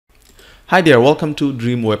Hi there, welcome to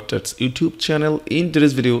DreamWebTuts YouTube channel. In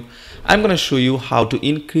today's video, I'm going to show you how to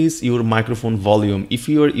increase your microphone volume if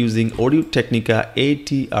you are using Audio Technica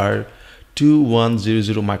ATR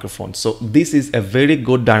 2100 microphone. So this is a very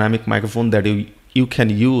good dynamic microphone that you can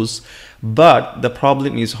use, but the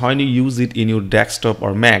problem is when you use it in your desktop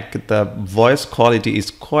or Mac, the voice quality is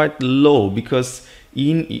quite low because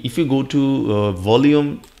if you go to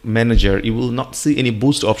volume manager, you will not see any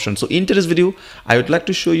boost option. So in today's video, I would like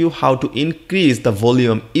to show you how to increase the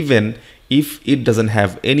volume even if it doesn't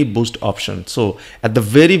have any boost option. So at the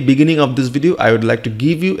very beginning of this video, I would like to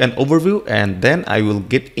give you an overview and then I will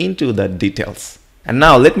get into the details. And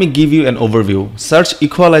now let me give you an overview. Search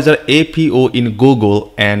Equalizer APO in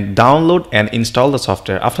Google and download and install the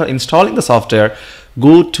software. After installing the software,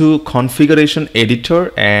 go to configuration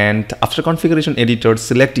editor, and after configuration editor,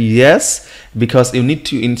 select yes, because you need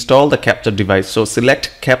to install the capture device. So select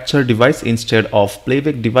capture device instead of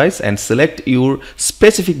playback device and select your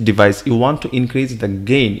specific device. You want to increase the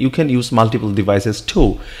gain. You can use multiple devices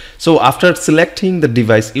too. So after selecting the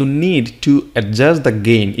device, you need to adjust the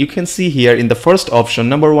gain. You can see here in the first option,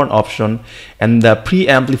 number one option, and the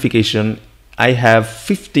pre-amplification, I have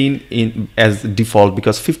 15 in as default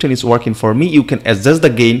because 15 is working for me. You can adjust the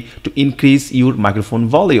gain to increase your microphone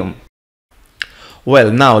volume.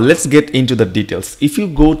 Well, now let's get into the details. If you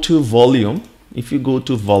go to volume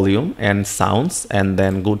and sounds and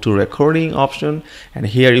then go to recording option, and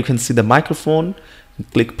here you can see the microphone,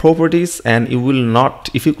 click properties, and you will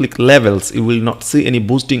not, if you click levels, you will not see any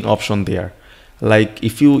boosting option there. Like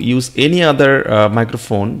if you use any other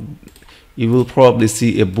microphone, you will probably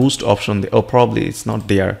see a boost option there, or probably it's not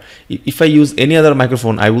there. If I use any other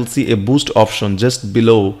microphone, I will see a boost option just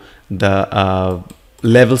below the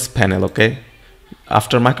levels panel. Okay,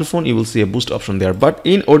 after microphone you will see a boost option there, but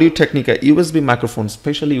in Audio Technica USB microphone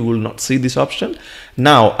especially, you will not see this option.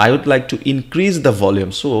 Now I would like to increase the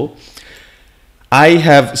volume, so I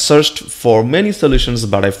have searched for many solutions,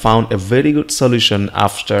 but I found a very good solution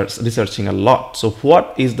after researching a lot. So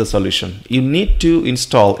what is the solution? You need to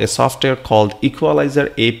install a software called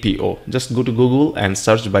Equalizer APO. Just go to Google and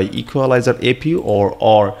search by Equalizer APO,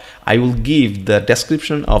 or I will give the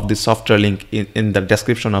description of the software link in the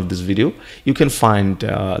description of this video. You can find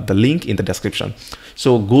the link in the description.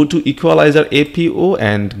 So go to Equalizer APO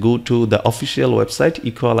and go to the official website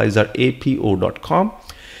equalizerapo.com.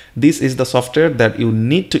 This is the software that you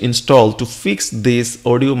need to install to fix this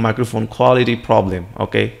audio microphone quality problem.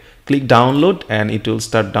 Okay, click download and it will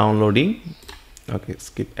start downloading. Okay,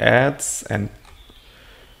 skip ads and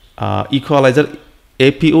Equalizer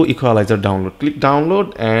APO Equalizer download. Click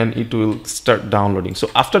download and it will start downloading. So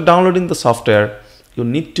after downloading the software, you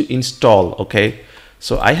need to install. Okay,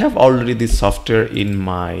 so I have already this software in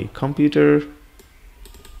my computer.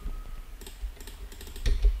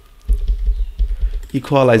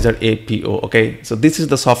 Equalizer APO. Okay, so this is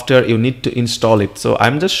the software, you need to install it. So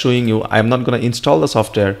I'm just showing you, I'm not going to install the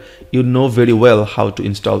software. You know very well how to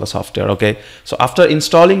install the software. Okay, so after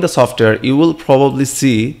installing the software, you will probably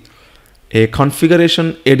see a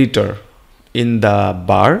configuration editor in the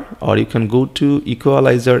bar, or you can go to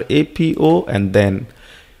Equalizer APO and then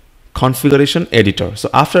configuration editor. So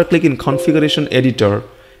after clicking configuration editor,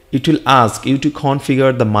 it will ask you to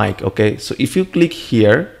configure the mic. Okay, so if you click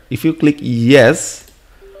here, if you click yes,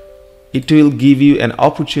 it will give you an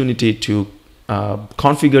opportunity to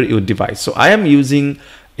configure your device. So I am using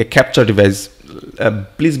a capture device.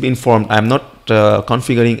 Please be informed, I'm not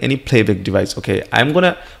configuring any playback device. Okay, I'm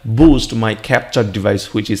gonna boost my capture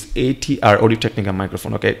device, which is ATR Audio Technica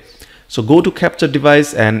microphone. Okay, so go to capture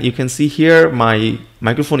device and you can see here my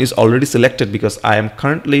microphone is already selected because I am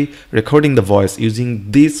currently recording the voice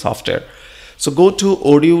using this software. So go to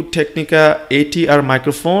Audio Technica ATR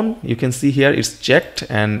microphone. You can see here it's checked,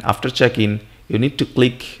 and after checking you need to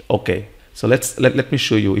click OK. So let me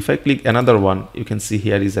show you. If I click another one, you can see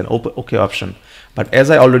here is an OK option, but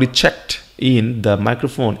as I already checked in the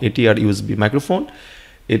microphone ATR USB microphone,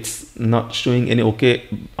 it's not showing any OK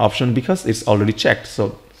option because it's already checked.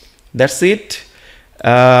 So that's it.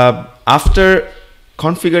 After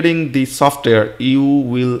configuring the software, you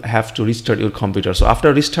will have to restart your computer. So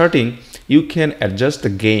after restarting, you can adjust the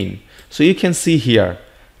gain. So you can see here,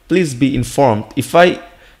 please be informed, if I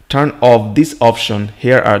turn off this option,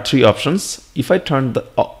 here are three options. If I turn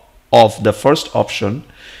off the first option,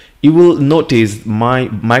 you will notice my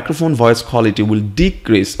microphone voice quality will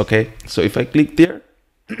decrease. Okay, so if I click there,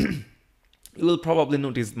 you will probably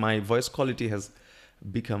notice my voice quality has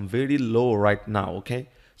become very low right now. Okay,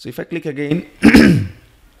 so if I click again,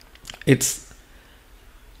 it's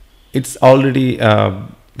already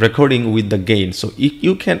recording with the gain. So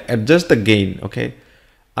you can adjust the gain. Okay,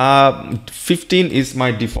 15 is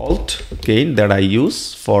my default gain that I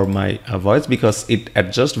use for my voice because it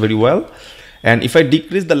adjusts very well. And if I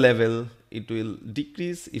decrease the level, it will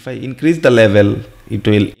decrease. If I increase the level, it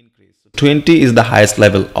will increase. 20 is the highest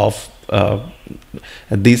level of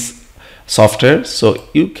this software, so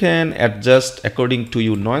you can adjust according to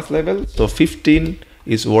your noise level. So 15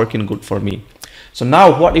 is working good for me. So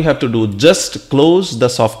now what you have to do, just close the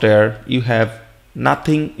software. You have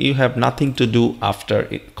nothing to do after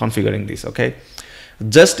configuring this. Okay,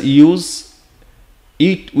 just use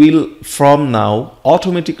it. Will from now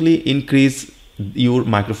automatically increase your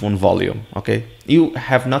microphone volume. Okay, you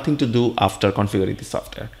have nothing to do after configuring the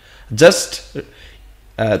software. Just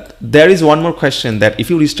there is one more question, that if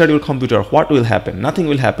you restart your computer, what will happen? Nothing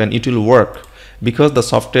will happen. It will work because the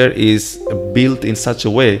software is built in such a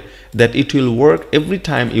way that it will work every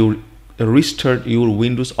time you restart your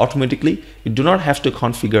Windows automatically. You do not have to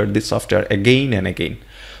configure this software again and again.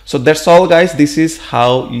 So that's all, guys. This is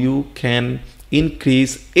how you can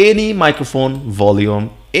increase any microphone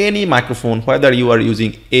volume, any microphone, whether you are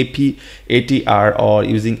using ATR or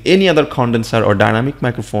using any other condenser or dynamic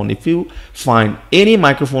microphone. If you find any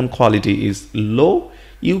microphone quality is low,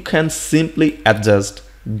 you can simply adjust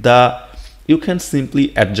the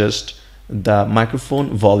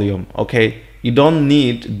microphone volume. Okay, you don't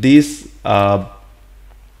need this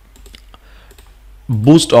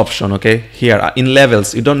boost option. Okay, here in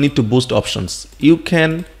levels you don't need to boost options. You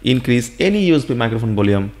can increase any USB microphone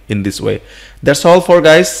volume in this way. That's all for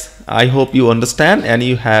guys. I hope you understand and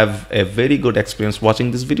you have a very good experience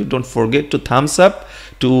watching this video. Don't forget to thumbs up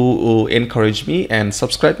to encourage me, and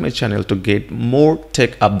subscribe my channel to get more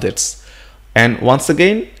tech updates. And once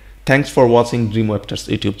again, thanks for watching DreamWebTuts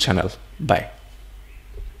YouTube channel. Bye.